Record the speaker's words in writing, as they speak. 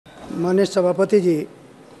माननीय सभापति जी,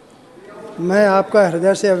 मैं आपका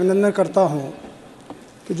हृदय से अभिनंदन करता हूं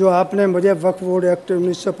कि जो आपने मुझे वक्फ बोर्ड एक्ट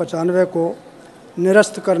 1995 को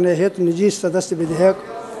निरस्त करने हेतु निजी सदस्य विधेयक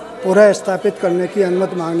पुनः स्थापित करने की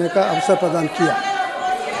अनुमति मांगने का अवसर प्रदान किया।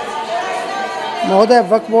 महोदय,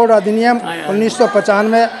 वक्फ बोर्ड अधिनियम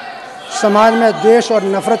 1995 समाज में द्वेष और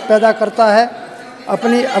नफरत पैदा करता है,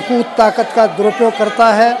 अपनी अकूत ताकत का दुरुपयोग करता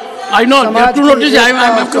है, समाज की एकता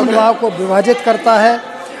और सद्भाव को विभाजित करता है,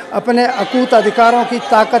 अपने अकूत अधिकारों की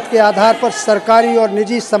ताकत के आधार पर सरकारी और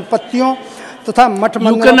निजी संपत्तियों तथा मठ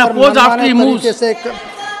मंदिरों पर मनमाने तरीके से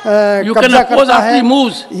कब्जा करता है।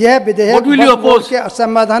 यह विधेयक वक्फ बोर्ड के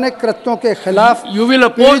असंवैधानिक कृत्यों के खिलाफ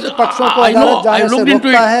पीड़ित पक्षों को अदालत जाने से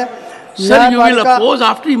रोकता है। Sir, you will oppose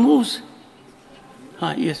after he moves.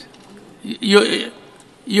 Yes.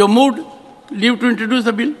 You moved. Leave to introduce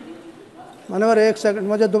the bill. माननीय, एक सेकंड,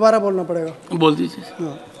 मुझे दोबारा बोलना पड़ेगा। बोल दीजिए।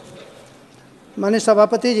 माननीय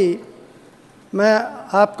सभापति जी, मैं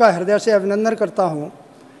आपका हृदय से अभिनंदन करता हूं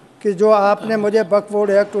कि जो आपने मुझे वक्फ बोर्ड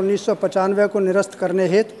एक्ट 1995 को निरस्त करने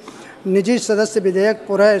हेतु निजी सदस्य विधेयक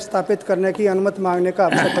पुनः स्थापित करने की अनुमति मांगने का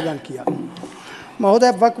अवसर प्रदान किया।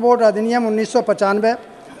 महोदय, वक्फ बोर्ड अधिनियम 1995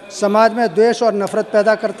 समाज में द्वेष और नफरत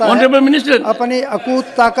पैदा करता है, अपनी अकूत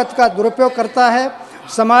ताकत का दुरुपयोग करता है,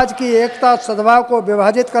 समाज की एकता और सद्भाव को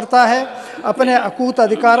विभाजित करता है, अपने अकूत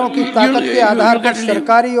अधिकारों की ताकत के आधार पर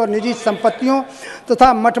सरकारी और निजी संपत्तियों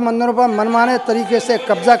तथा मठ मंदिरों पर मनमाने तरीके से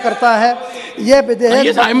कब्जा करता है। यह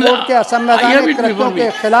विधेयक वक्फ बोर्ड के असंवैधानिक कृत्यों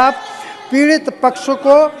के खिलाफ पीड़ित पक्षों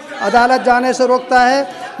को अदालत जाने से रोकता है,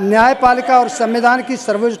 न्यायपालिका और संविधान की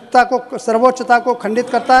सर्वोच्चता को खंडित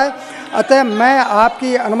करता है। अतः मैं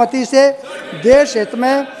आपकी अनुमति से देश हित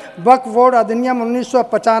में वक्फ बोर्ड अधिनियम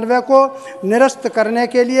 1995 को निरस्त करने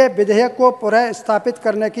के लिए विधेयक को पुनः स्थापित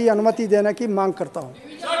करने की अनुमति देने की मांग करता हूं।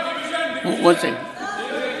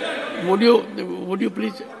 Would you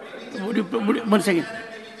please, one second.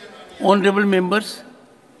 Honorable members,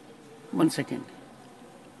 1 second.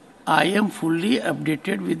 I am fully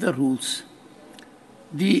updated with the rules.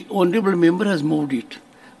 The honorable member has moved it.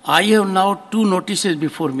 I have now 2 notices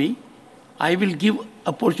before me. I will give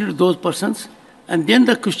opportunity to those persons and then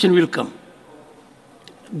the question will come.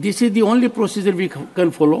 This is the only procedure we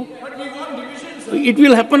can follow. It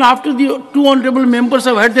will happen after the 2 honorable members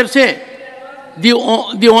have had their say.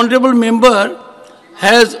 The honorable member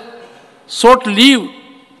has sought leave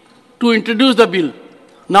to introduce the bill.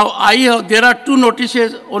 Now, there are 2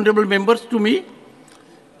 notices, honorable members, to me.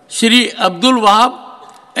 Shri Abdul Wahab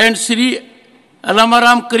and Shri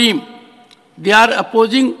Alamaram Karim. They are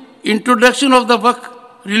opposing introduction of the Waqf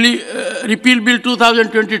Repeal Bill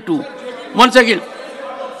 2022. 1 second.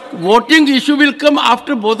 Voting issue will come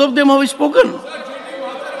after both of them have spoken.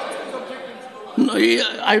 No,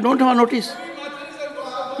 I don't have a notice.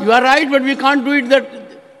 You are right, but we can't do it that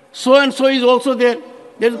so and so is also there.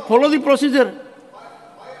 Follow the procedure.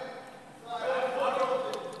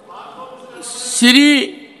 Shri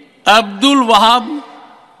Abdul Wahab.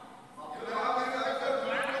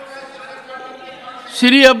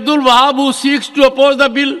 Shri Abdul Wahab, who seeks to oppose the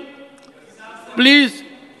bill, please.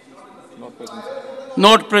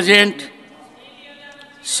 Not present.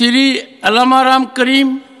 Shri Alamaram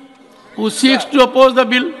Karim, who seeks to oppose the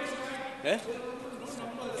bill.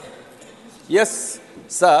 Yes,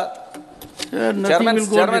 sir. Sir, nothing will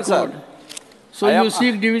go on record. So you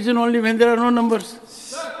seek division only when there are no numbers.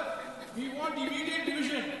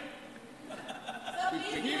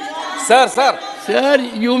 Sir. Sir,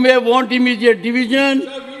 you may want immediate division,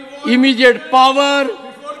 immediate power,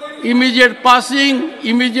 immediate passing,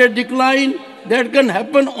 immediate decline. That can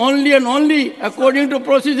happen only and only according to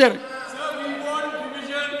procedure.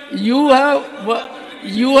 You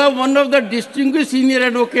have one of the distinguished senior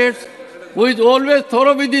advocates who is always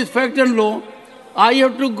thorough with his fact and law. I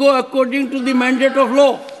have to go according to the mandate of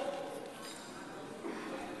law.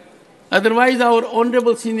 Otherwise, our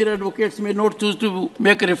honorable senior advocates may not choose to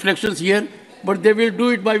make reflections here, but they will do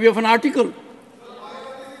it by way of an article.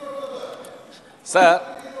 Sir,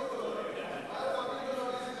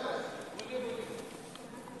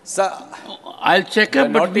 I'll check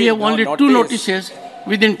up, but we have only 2 notices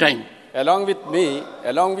within time. Along with me,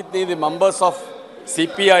 the members of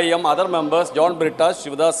CPIM, other members, John Britta,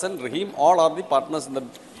 Shivadasan, Rahim, all are the partners in the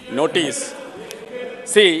notice.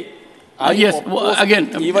 See,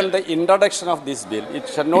 again, even the introduction of this bill, it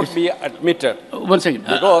shall not be admitted. 1 second.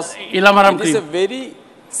 Because it is a very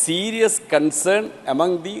serious concern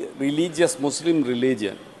among the Muslim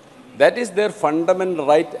religion. That is their fundamental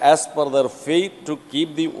right as per their faith to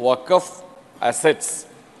keep the Waqf assets.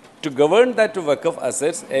 To govern that Waqf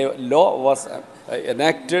assets, a law was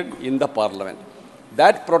enacted in the parliament.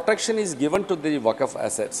 That protection is given to the Waqf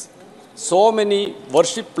assets. So many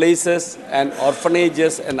worship places and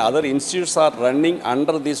orphanages and other institutes are running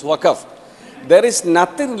under this Waqf. There is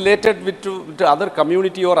nothing related with to other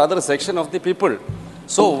community or other section of the people.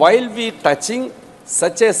 So while we touching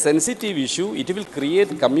such a sensitive issue, it will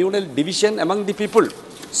create communal division among the people.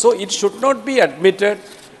 So it should not be admitted.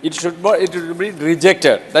 It should be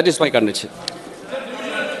rejected. That is my contention.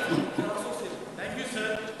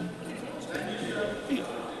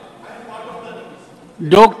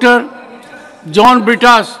 Dr. John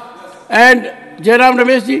Britas and Jairam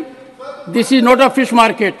Rameshji, this is not a fish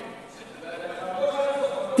market.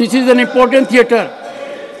 This is an important theatre.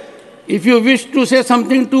 If you wish to say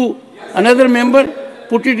something to another member,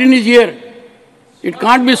 put it in his ear. It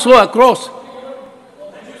can't be so across.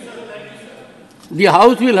 The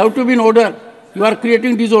house will have to be in order. You are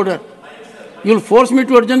creating disorder. You will force me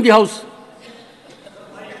to adjourn the house.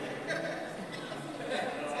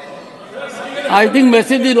 I think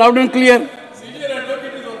message is loud and clear.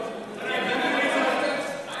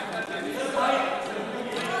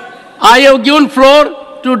 I have given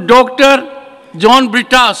floor to Dr. John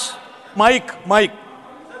Britas. Mike.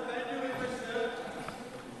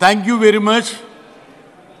 Thank you very much.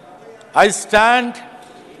 I stand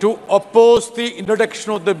to oppose the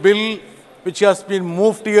introduction of the bill which has been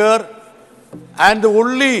moved here, and the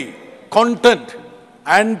only content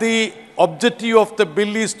and the objective of the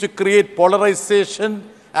bill is to create polarization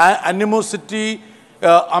and animosity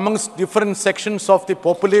amongst different sections of the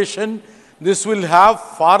population. This will have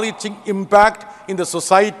far-reaching impact in the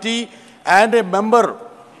society, and a member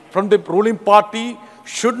from the ruling party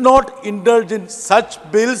should not indulge in such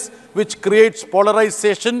bills which creates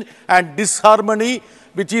polarization and disharmony,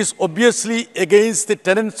 which is obviously against the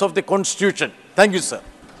tenets of the Constitution. Thank you, sir.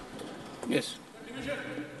 Yes.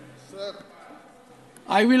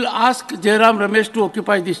 I will ask Jairam Ramesh to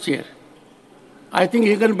occupy this chair. I think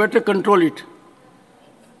he can better control it.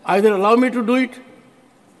 Either allow me to do it.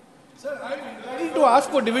 Sir, I am ready to ask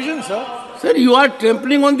for division, sir. Sir, you are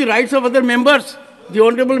trampling on the rights of other members. The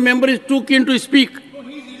honorable member is too keen to speak.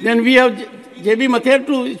 Then we have J.B. Mathur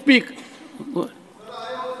to speak.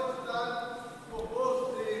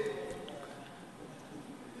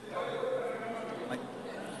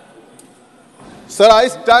 Sir, I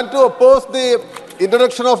stand to oppose the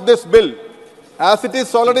introduction of this bill. As it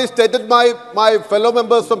is already stated by my fellow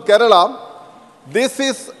members from Kerala, this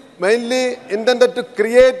is mainly intended to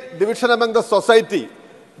create division among the society.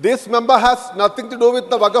 This member has nothing to do with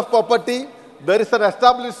the Waqf property. There is an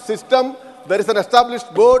established system. There is an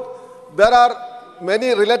established board. There are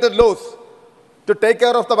many related laws to take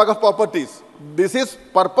care of the Waqf properties. This is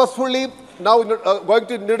purposefully now going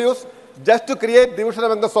to introduce just to create division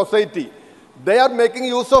among the society. They are making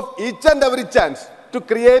use of each and every chance to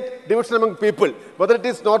create division among people, whether it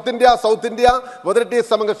is North India, South India, whether it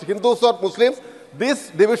is among Hindus or Muslims. This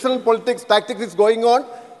divisional politics tactics is going on.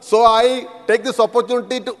 So I take this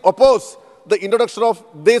opportunity to oppose the introduction of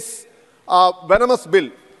this venomous bill.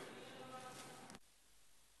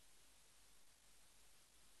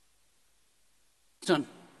 Son.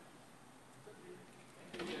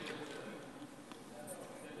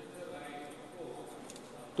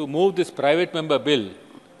 To move this private member bill,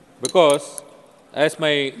 because as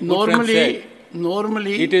my good friend said,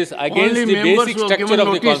 normally it is against the basic structure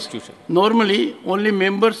of the Constitution. Normally, only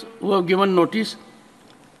members who have given notice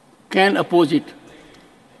can oppose it.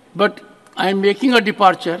 But I am making a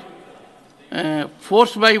departure,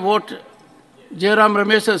 forced by what Jairam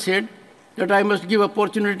Ramesh has said, that I must give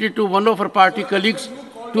opportunity to one of our party colleagues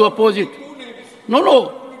to oppose it.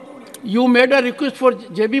 No. You made a request for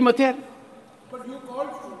J.B. Mathur. But you called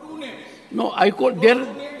for 2 names. No, I called there.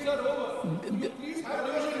 Names are over. Please have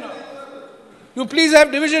division now. You please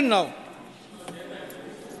have division now.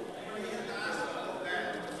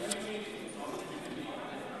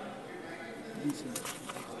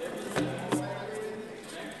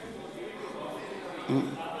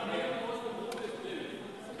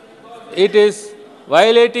 It is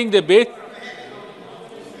violating the basic.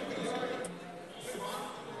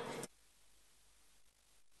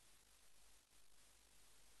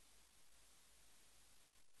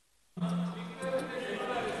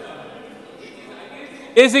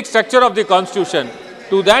 Basic structure of the Constitution.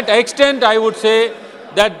 To that extent, I would say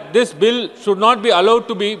that this bill should not be allowed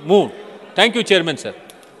to be moved. Thank you, Chairman, sir.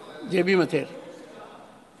 J.B. Mathur.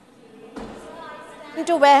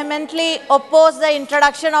 To vehemently oppose the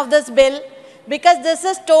introduction of this bill, because this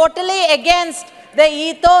is totally against the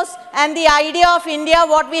ethos and the idea of India,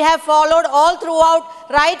 what we have followed all throughout,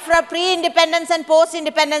 right from pre-independence and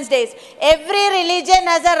post-independence days. Every religion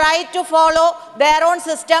has a right to follow their own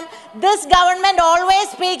system. This government always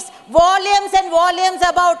speaks volumes and volumes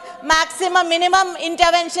about minimum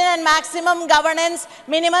intervention and maximum governance,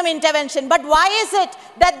 minimum intervention. But why is it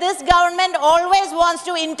that this government always wants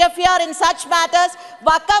to interfere in such matters?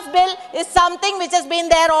 Waqf Bill is something which has been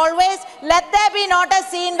there always. Let there be not a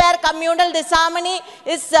scene where communal disharmony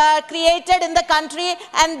is created in the country,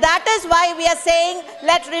 and that is why we are saying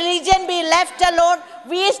let religion be left alone.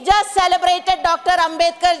 We just celebrated Dr.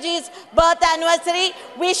 Ambedkarji's birth anniversary.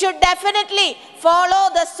 We should definitely follow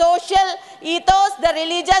the social ethos, the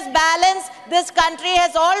religious balance this country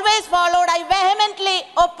has always followed. I vehemently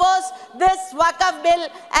oppose this Waqf Bill,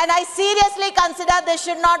 and I seriously consider this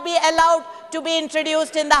should not be allowed to be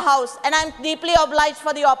introduced in the House, and I am deeply obliged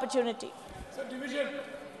for the opportunity.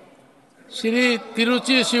 Shri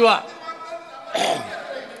Tiruchi Shiva.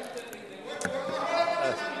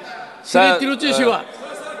 Sir, Tiruchi Shiva.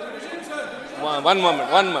 One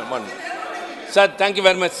moment. Sir, thank you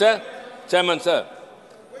very much, sir. Chairman, sir.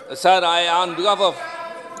 Sir, I, on behalf of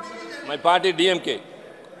my party DMK,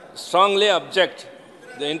 strongly object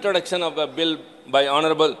the introduction of a bill by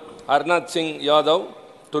Honorable Arnath Singh Yadav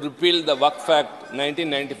to repeal the Waqf Act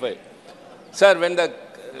 1995. Sir, when the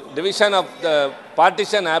division of the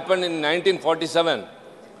partition happened in 1947,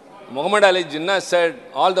 Muhammad Ali Jinnah said,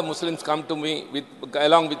 all the Muslims come to me,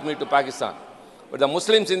 along with me to Pakistan. But the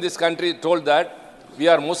Muslims in this country told that we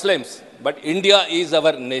are Muslims, but India is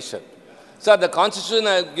our nation. Sir, the Constitution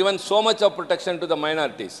has given so much of protection to the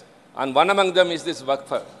minorities, and one among them is this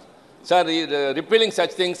Waqf Act. Sir, repealing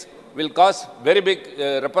such things will cause very big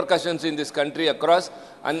repercussions in this country across,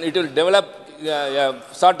 and it will develop a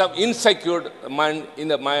sort of insecure mind in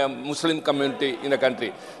the Muslim community in the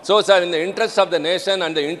country. So, sir, in the interest of the nation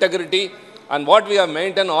and the integrity and what we have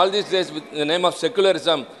maintained all these days in the name of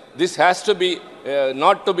secularism, this has to be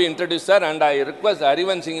not to be introduced, sir, and I request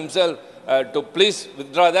Harivansh Singh himself to please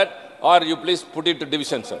withdraw that, or you please put it to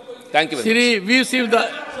division, sir. Thank you very much.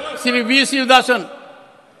 Shri V. Shivdasan.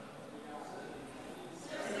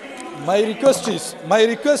 My request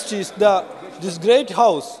is this great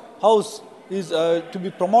house is to be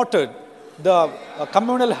promoted the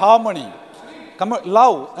communal harmony,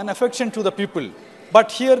 love and affection to the people.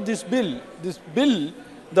 But here this bill,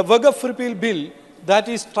 the Waqf Repeal Bill, that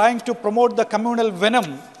is trying to promote the communal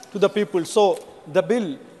venom to the people. So the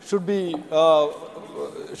bill should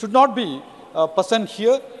not be present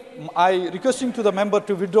here. I requesting to the member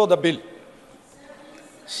to withdraw the bill.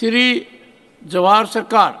 Shri Jawahar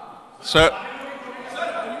Sarkar. Sir.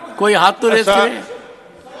 कोई हाथ तो race करे?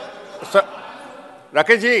 Sir,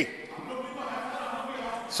 Rakesh ji.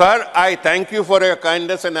 Sir, I thank you for your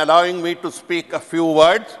kindness in allowing me to speak a few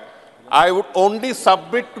words. I would only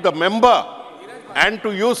submit to the member and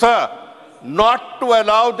to you, sir, not to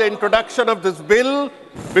allow the introduction of this bill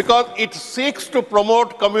because it seeks to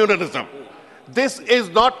promote communalism. This is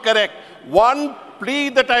not correct. One plea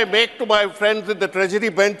that I make to my friends in the treasury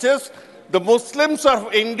benches, the Muslims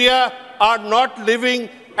of India are not living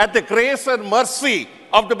at the grace and mercy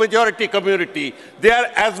of the majority community. They are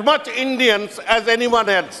as much Indians as anyone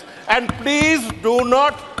else. And please do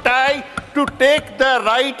not try to take the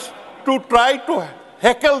right to try to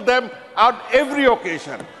heckle them on every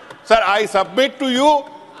occasion. Sir, I submit to you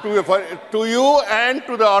and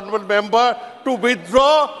to the honourable member to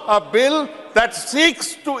withdraw a bill that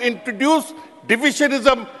seeks to introduce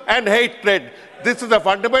divisionism and hatred. This is a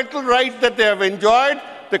fundamental right that they have enjoyed,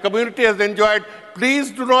 the community has enjoyed.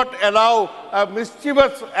 Please do not allow a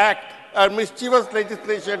mischievous act, a mischievous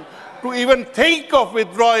legislation to even think of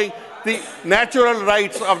withdrawing the natural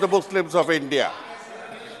rights of the Muslims of India.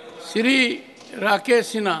 Shri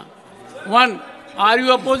Rakesh Sinha. One, are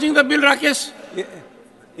you opposing the bill, Rakesh?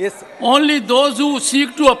 Yes. Only those who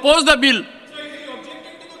seek to oppose the bill.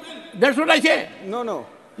 That's what I say. No.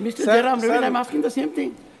 Mr. Jairam, I'm asking the same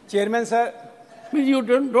thing. Chairman, sir. Please, you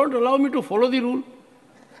don't allow me to follow the rule.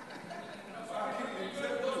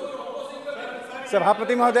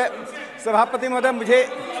 सभापति महोदय मुझे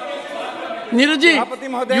Neeraj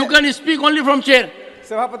ji, you can speak only from chair.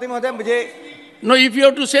 सभापति महोदय मुझे No, if you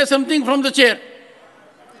have to say something from the chair.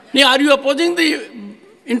 Are you opposing the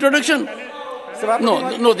introduction? No.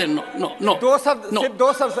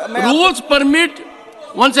 Rules permit,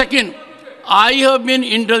 one second, I have been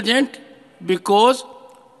indulgent because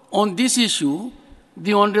on this issue,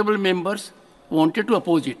 the honorable members wanted to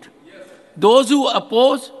oppose it. Those who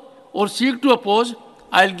oppose or seek to oppose,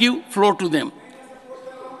 I'll give floor to them.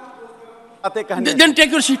 Then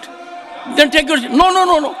take your seat. No. Take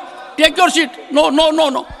your seat.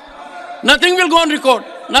 No. Nothing will go on record.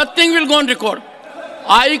 Nothing will go on record.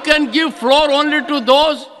 I can give floor only to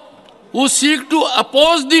those who seek to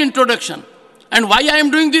oppose the introduction. And why I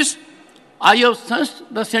am doing this? I have sensed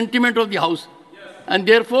the sentiment of the House. And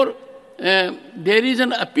therefore, there is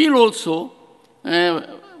an appeal also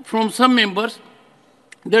from some members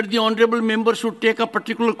that the honorable member should take a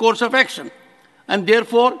particular course of action. And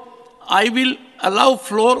therefore, I will allow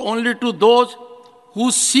floor only to those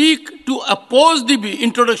who seek to oppose the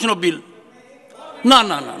introduction of bill. No.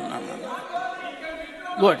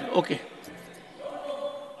 Good, okay.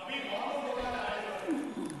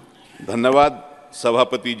 धन्यवाद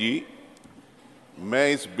सभापति जी। मैं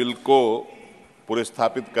इस bill को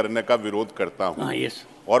पुरस्थापित करने का विरोध करता हूं। यस।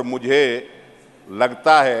 और मुझे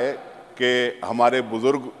लगता है कि हमारे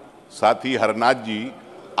बुजुर्ग साथी हरनाथ जी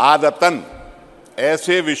आदतन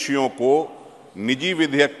ऐसे विषयों को निजी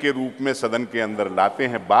विधेयक के रूप में सदन के अंदर लाते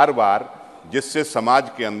हैं बार बार, जिससे समाज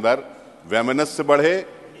के अंदर वैमनस्य बढ़े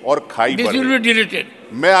और खाई बढ़े।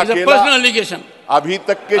 मैं अकेला अभी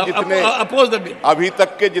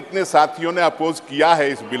तक के जितने साथियों ने अपोज किया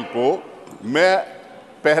है इस बिल को, मैं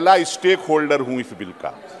पहला स्टेक होल्डर हूं इस बिल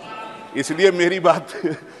का। इसलिए मेरी बात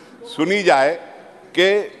सुनी जाए कि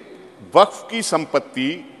वक्फ की संपत्ति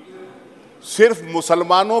सिर्फ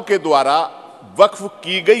मुसलमानों के द्वारा वक्फ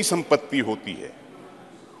की गई संपत्ति होती है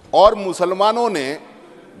और मुसलमानों ने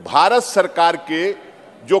भारत सरकार के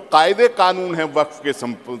जो कायदे कानून हैं वक्फ के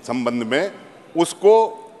संबंध में उसको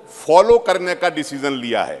फॉलो करने का डिसीजन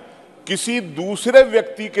लिया है। किसी दूसरे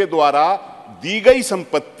व्यक्ति के द्वारा दी गई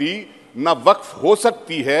संपत्ति ना वक्फ हो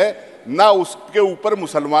सकती है, ना उसके ऊपर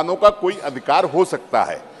मुसलमानों का कोई अधिकार हो सकता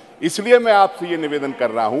है। इसलिए मैं आपसे ये निवेदन कर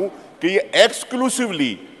रहा हूं कि ये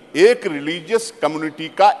एक्सक्लूसिवली एक रिलीजियस कम्युनिटी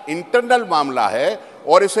का इंटरनल मामला है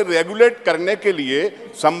और इसे रेगुलेट करने के लिए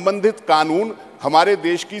संबंधित कानून हमारे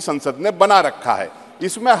देश की संसद ने बना रखा है।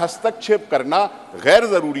 इसमें हस्तक्षेप करना गैर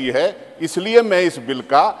जरूरी है। इसलिए मैं इस बिल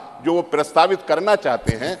का जो वो प्रस्तावित करना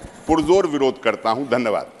चाहते हैं पुरजोर विरोध करता हूं।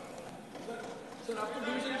 धन्यवाद।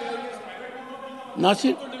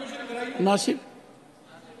 नासिर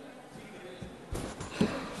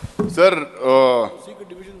सर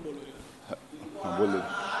बोलिए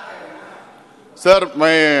सर।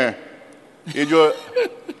 मैं ये जो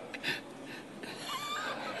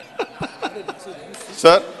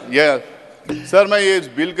सर मैं ये इस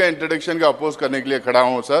बिल का इंट्रोडक्शन का अपोज करने के लिए खड़ा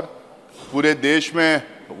हूँ सर। पूरे देश में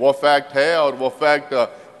वक्फ एक्ट है और वक्फ एक्ट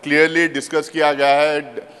क्लियरली डिस्कस किया गया है,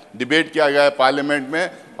 डिबेट किया गया है पार्लियामेंट में,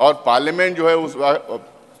 और पार्लियामेंट जो है उस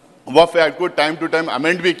वक्फ एक्ट को टाइम टू टाइम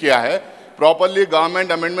अमेंड भी किया है। प्रॉपरली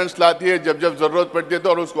गवर्नमेंट अमेंडमेंट्स लाती है जब जब जरूरत पड़ती है तो,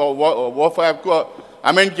 और उसको वक्फ एक्ट को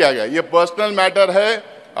अमेंड किया गया। ये पर्सनल मैटर है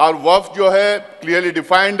और वक्फ जो है क्लियरली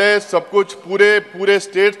डिफाइंड है। सब कुछ पूरे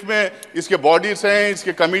स्टेट्स में इसके बॉडीज हैं,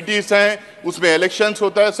 इसके कमिटीज हैं, उसमें इलेक्शंस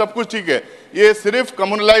होता है, सब कुछ ठीक है। ये सिर्फ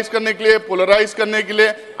कम्युनलाइज करने के लिए, पोलराइज करने के लिए,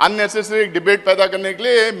 अननेसेसरी डिबेट पैदा करने के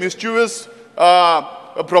लिए मिसच्यूअस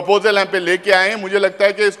प्रपोजल यहाँ पे लेके आए हैं। मुझे लगता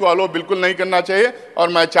है कि इसको अलो बिल्कुल नहीं करना चाहिए और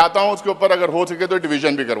मैं चाहता हूं उसके ऊपर अगर हो सके तो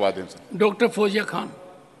डिवीजन भी करवा दें sir. Doctor Fauzia Khan.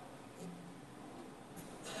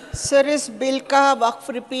 Sir, इस बिल का वक्फ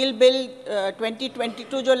रिपील बिल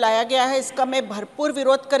 2022 जो लाया गया है इसका मैं भरपूर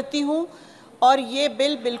विरोध करती हूं और ये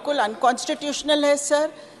बिल बिल्कुल अनकॉन्स्टिट्यूशनल है सर,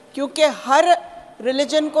 क्योंकि हर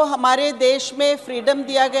रिलीजन को हमारे देश में फ्रीडम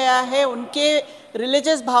दिया गया है, उनके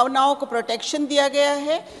रिलीजियस भावनाओं को प्रोटेक्शन दिया गया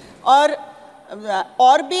है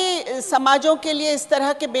और भी समाजों के लिए इस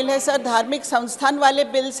तरह के बिल है सर। धार्मिक संस्थान वाले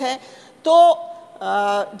बिल्स हैं, तो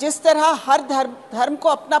जिस तरह हर धर्म को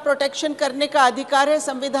अपना प्रोटेक्शन करने का अधिकार है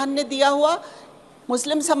संविधान ने दिया हुआ,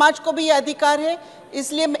 मुस्लिम समाज को भी ये अधिकार है।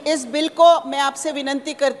 इसलिए इस बिल को मैं आपसे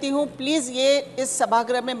विनंती करती हूँ, प्लीज़ ये इस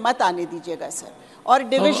सभागृह में मत आने दीजिएगा सर, और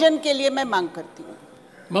डिवीजन के लिए मैं मांग करती हूँ।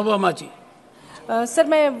 बाबा माची। सर,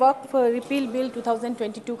 मैं वक्फ रिपील बिल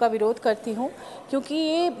 2022 का विरोध करती हूँ क्योंकि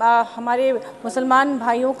ये हमारे मुसलमान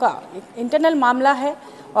भाइयों का इंटरनल मामला है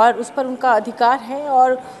और उस पर उनका अधिकार है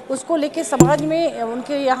और उसको लेके समाज में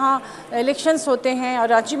उनके यहाँ इलेक्शंस होते हैं और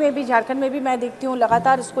राज्य में भी, झारखंड में भी मैं देखती हूँ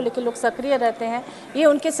लगातार इसको लेके लोग सक्रिय रहते हैं। ये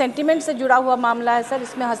उनके सेंटिमेंट से जुड़ा हुआ मामला है सर,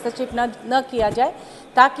 इसमें हस्तक्षेप न किया जाए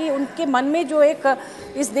ताकि उनके मन में जो एक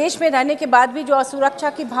इस देश में रहने के बाद भी जो असुरक्षा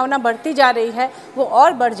की भावना बढ़ती जा रही है वो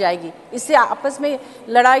और बढ़ जाएगी। इससे आपस में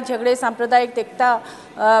लड़ाई झगड़े, सांप्रदायिक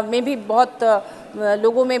एकता में भी बहुत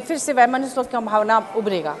लोगों में फिर से वैमनस्य की भावना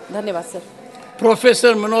उभरेगा। धन्यवाद सर।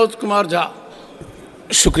 प्रोफेसर मनोज कुमार झा।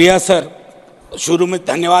 शुक्रिया सर। शुरू में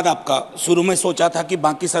धन्यवाद आपका। शुरू में सोचा था कि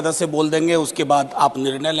बाकी सदस्य बोल देंगे, उसके बाद आप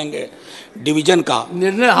निर्णय लेंगे डिवीजन का।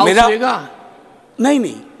 निर्णय हाउस लेगा?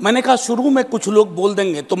 नहीं, मैंने कहा शुरू में कुछ लोग बोल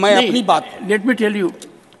देंगे तो मैं अपनी बात। Let me tell you,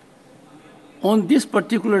 on this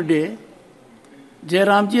particular day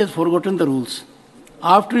Jairamji has forgotten the rules.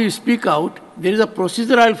 After you speak out, there is a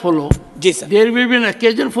procedure I'll follow. Yes, sir. There will be an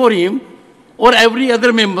occasion for him or every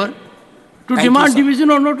other member to demand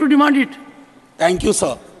division or not to demand it. Thank you,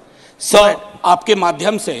 sir. Sir, आपके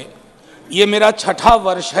माध्यम से ये मेरा छठा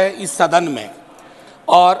वर्ष है इस सदन में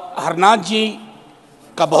और हरनाथ जी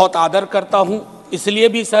का बहुत आदर करता हूँ, इसलिए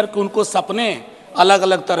भी सर कि उनको सपने अलग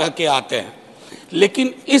अलग तरह के आते हैं,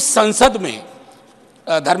 लेकिन इस संसद में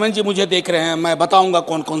धर्मेंद्र जी मुझे देख रहे हैं, मैं बताऊंगा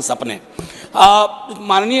कौन कौन सपने।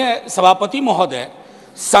 माननीय सभापति महोदय,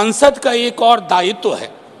 संसद का एक और दायित्व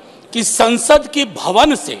है कि संसद के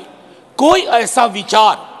भवन से कोई ऐसा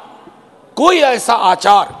विचार, कोई ऐसा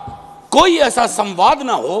आचार, कोई ऐसा संवाद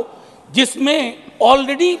ना हो जिसमें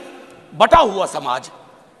ऑलरेडी बटा हुआ समाज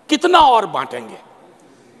कितना और बांटेंगे,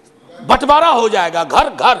 बंटवारा हो जाएगा, घर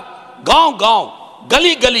घर, गांव गांव,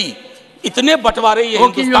 गली गली, इतने बंटवारे ये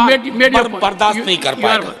हिंदुस्तान बर्दाश्त नहीं कर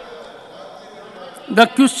पाएगा। The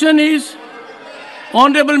question is,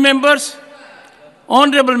 honorable members,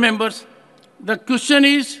 the question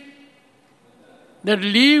is that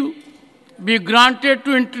leave be granted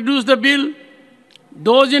to introduce the bill.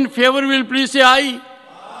 Those in favor will please say aye.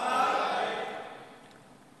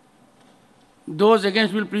 Those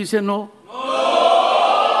against will please say no.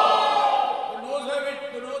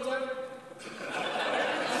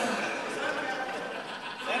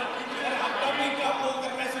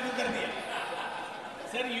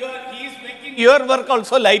 Your work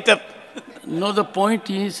also lighter. No, the point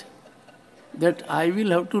is that I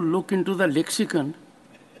will have to look into the lexicon,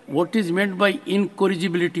 what is meant by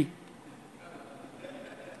incorrigibility.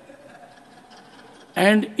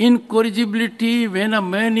 And incorrigibility when a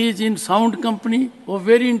man is in sound company of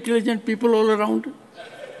very intelligent people all around.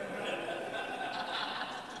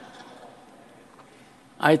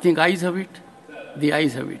 I think eyes have it. The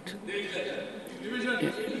eyes have it.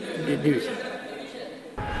 Division.